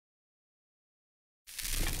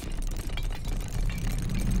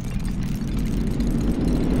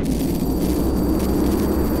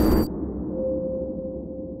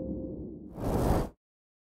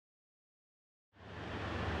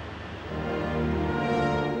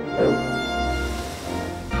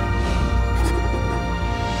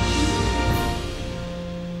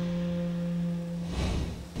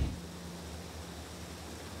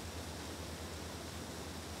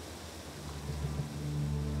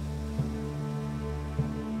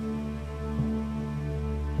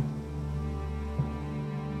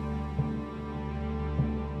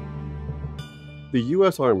The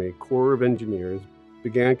U.S. Army Corps of Engineers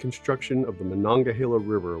began construction of the Monongahela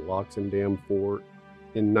River Locks and Dam Fort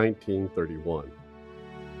in 1931.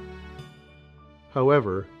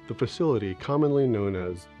 However, the facility commonly known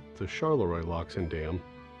as the Charleroi Locks and Dam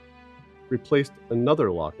replaced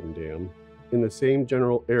another lock and dam in the same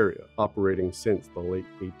general area operating since the late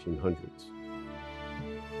 1800s.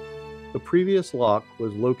 The previous lock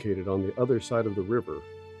was located on the other side of the river,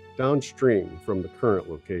 downstream from the current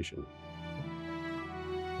location.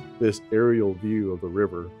 This aerial view of the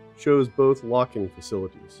river shows both locking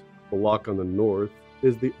facilities. The lock on the north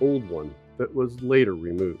is the old one that was later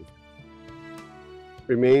removed.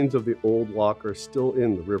 Remains of the old lock are still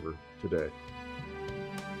in the river today.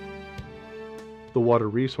 The Water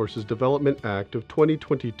Resources Development Act of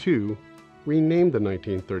 2022 renamed the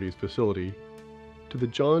 1930s facility to the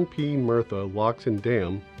John P. Murtha Locks and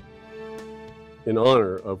Dam in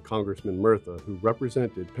honor of Congressman Murtha, who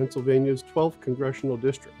represented Pennsylvania's 12th congressional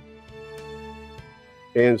district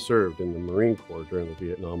and served in the Marine Corps during the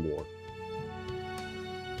Vietnam War.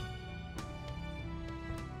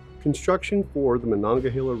 Construction for the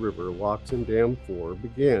Monongahela River Locks and Dam 4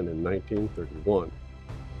 began in 1931.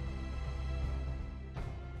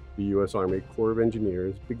 The U.S. Army Corps of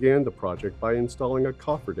Engineers began the project by installing a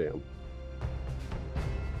cofferdam,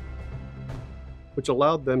 which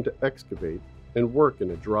allowed them to excavate and work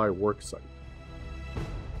in a dry work site,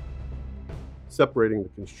 separating the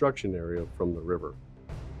construction area from the river.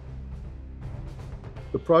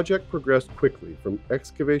 The project progressed quickly from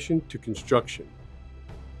excavation to construction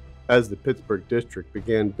as the Pittsburgh District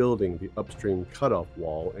began building the upstream cutoff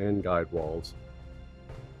wall and guide walls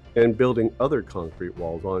and building other concrete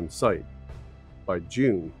walls on site by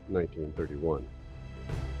June 1931.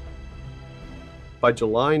 By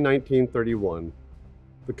July 1931,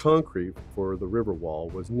 the concrete for the river wall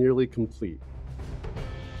was nearly complete,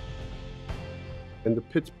 and the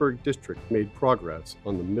Pittsburgh District made progress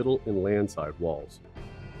on the middle and landside walls.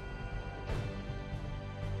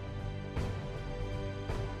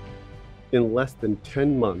 In less than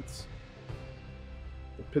 10 months,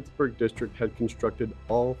 the Pittsburgh District had constructed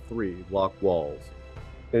all 3 lock walls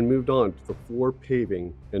and moved on to the floor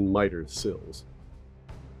paving and miter sills.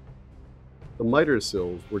 The miter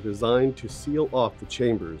sills were designed to seal off the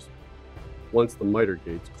chambers once the miter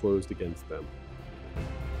gates closed against them.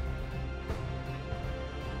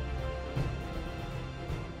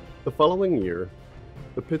 The following year,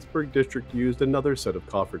 the Pittsburgh District used another set of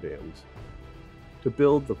cofferdams to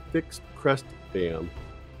build the fixed crest dam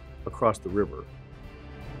across the river,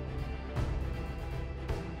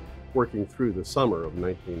 working through the summer of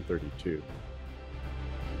 1932.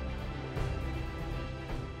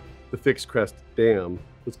 The fixed crest dam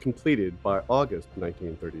was completed by August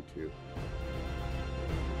 1932.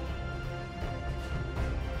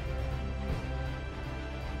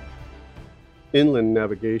 Inland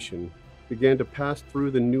navigation began to pass through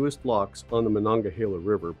the newest locks on the Monongahela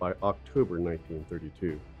River by October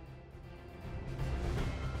 1932.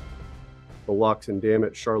 The locks and dam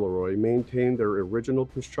at Charleroi maintained their original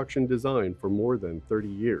construction design for more than 30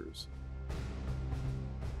 years.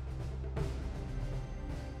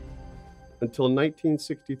 Until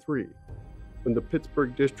 1963, when the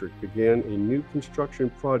Pittsburgh District began a new construction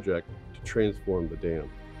project to transform the dam.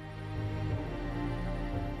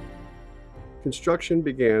 Construction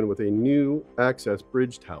began with a new access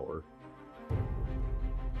bridge tower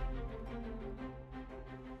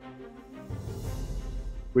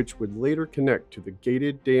which would later connect to the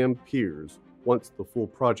gated dam piers once the full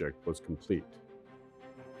project was complete.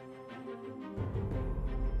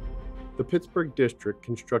 The Pittsburgh District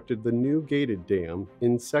constructed the new gated dam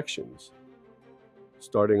in sections,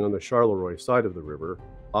 starting on the Charleroi side of the river,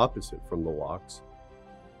 opposite from the locks,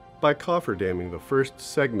 by cofferdamming the first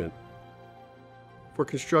segment for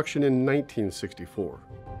construction in 1964.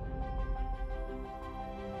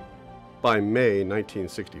 By May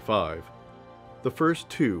 1965, the first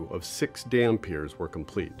 2 of 6 dam piers were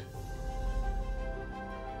complete.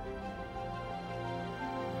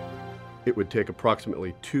 It would take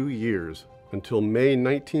approximately 2 years until May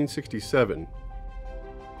 1967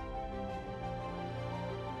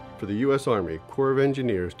 for the U.S. Army Corps of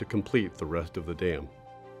Engineers to complete the rest of the dam.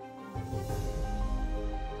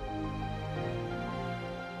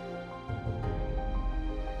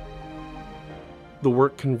 The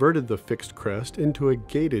work converted the fixed crest into a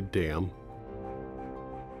gated dam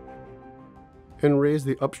and raised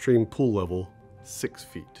the upstream pool level 6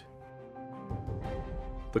 feet.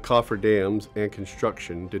 The cofferdams and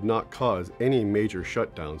construction did not cause any major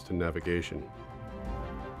shutdowns to navigation.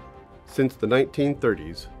 Since the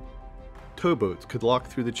 1930s, towboats could lock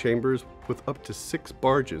through the chambers with up to 6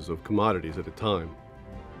 barges of commodities at a time,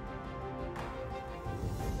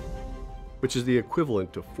 which is the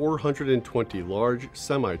equivalent to 420 large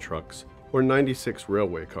semi-trucks or 96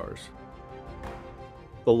 railway cars.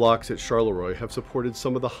 The locks at Charleroi have supported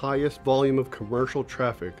some of the highest volume of commercial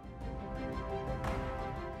traffic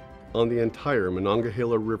on the entire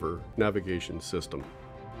Monongahela River navigation system.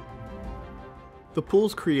 The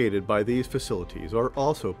pools created by these facilities are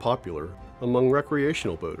also popular among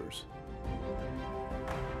recreational boaters.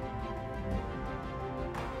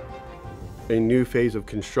 A new phase of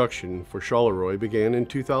construction for Charleroi began in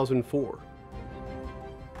 2004.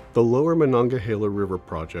 The Lower Monongahela River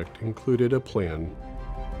Project included a plan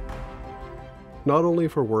not only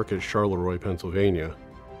for work at Charleroi, Pennsylvania,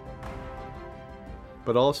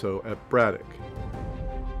 but also at Braddock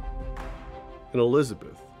and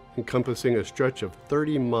Elizabeth, encompassing a stretch of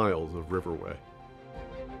 30 miles of riverway.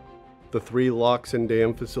 The 3 locks and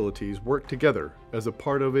dam facilities work together as a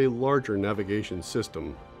part of a larger navigation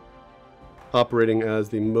system, operating as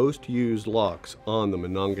the most used locks on the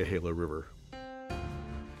Monongahela River.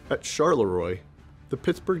 At Charleroi, the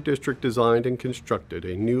Pittsburgh District designed and constructed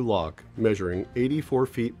a new lock measuring 84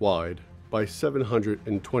 feet wide by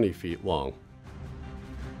 720 feet long.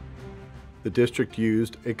 The district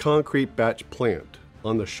used a concrete batch plant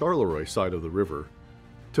on the Charleroi side of the river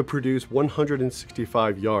to produce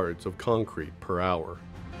 165 yards of concrete per hour,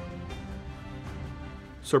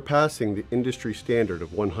 surpassing the industry standard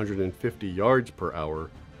of 150 yards per hour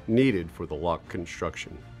needed for the lock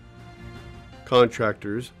construction.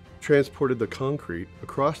 Contractors transported the concrete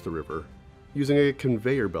across the river using a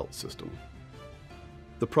conveyor belt system.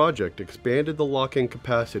 The project expanded the locking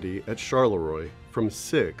capacity at Charleroi from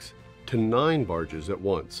 6 to 9 barges at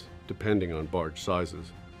once, depending on barge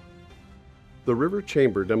sizes. The river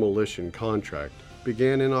chamber demolition contract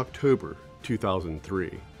began in October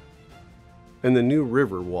 2003, and the new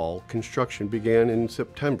river wall construction began in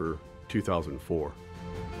September 2004.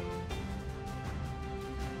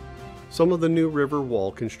 Some of the new river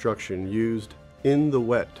wall construction used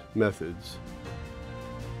in-the-wet methods,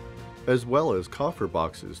 as well as coffer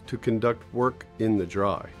boxes to conduct work in the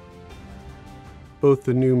dry. Both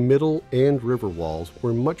the new middle and river walls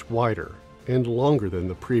were much wider and longer than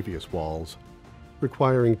the previous walls,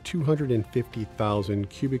 requiring 250,000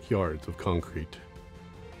 cubic yards of concrete.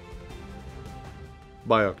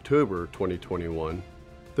 By October 2021,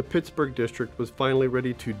 the Pittsburgh District was finally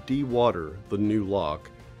ready to de-water the new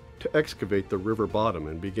lock to excavate the river bottom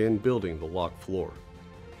and begin building the lock floor.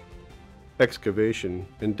 Excavation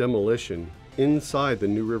and demolition inside the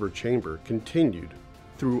new river chamber continued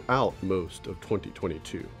throughout most of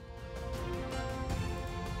 2022.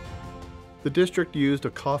 The district used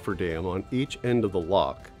a cofferdam on each end of the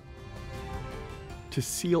lock to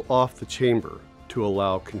seal off the chamber to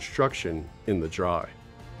allow construction in the dry.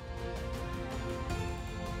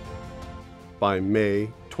 By May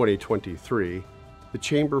 2023, the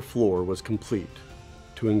chamber floor was complete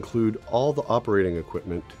to include all the operating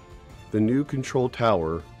equipment, the new control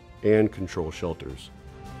tower, and control shelters.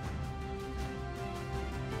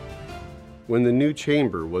 When the new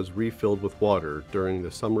chamber was refilled with water during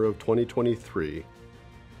the summer of 2023,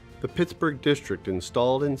 the Pittsburgh District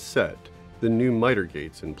installed and set the new miter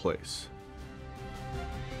gates in place.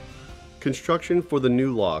 Construction for the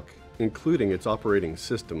new lock, including its operating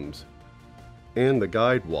systems and the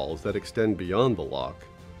guide walls that extend beyond the lock,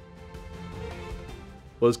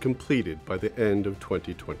 was completed by the end of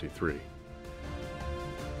 2023.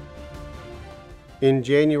 In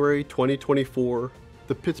January 2024,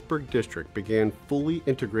 the Pittsburgh District began fully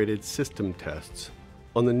integrated system tests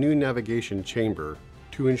on the new navigation chamber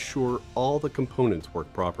to ensure all the components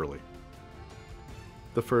work properly.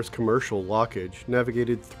 The first commercial lockage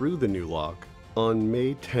navigated through the new lock on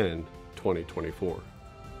May 10, 2024.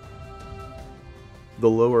 The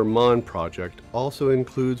Lower Mon Project also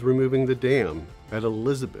includes removing the dam at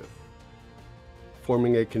Elizabeth,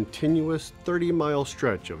 forming a continuous 30-mile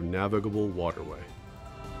stretch of navigable waterway.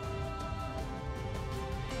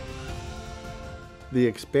 The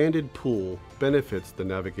expanded pool benefits the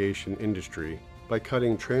navigation industry by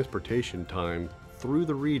cutting transportation time through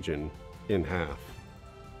the region in half.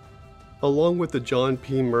 Along with the John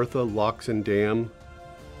P. Murtha Locks and Dam,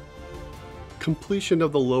 completion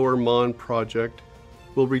of the Lower Mon Project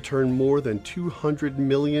will return more than $200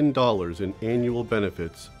 million in annual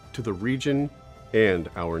benefits to the region and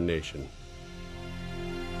our nation.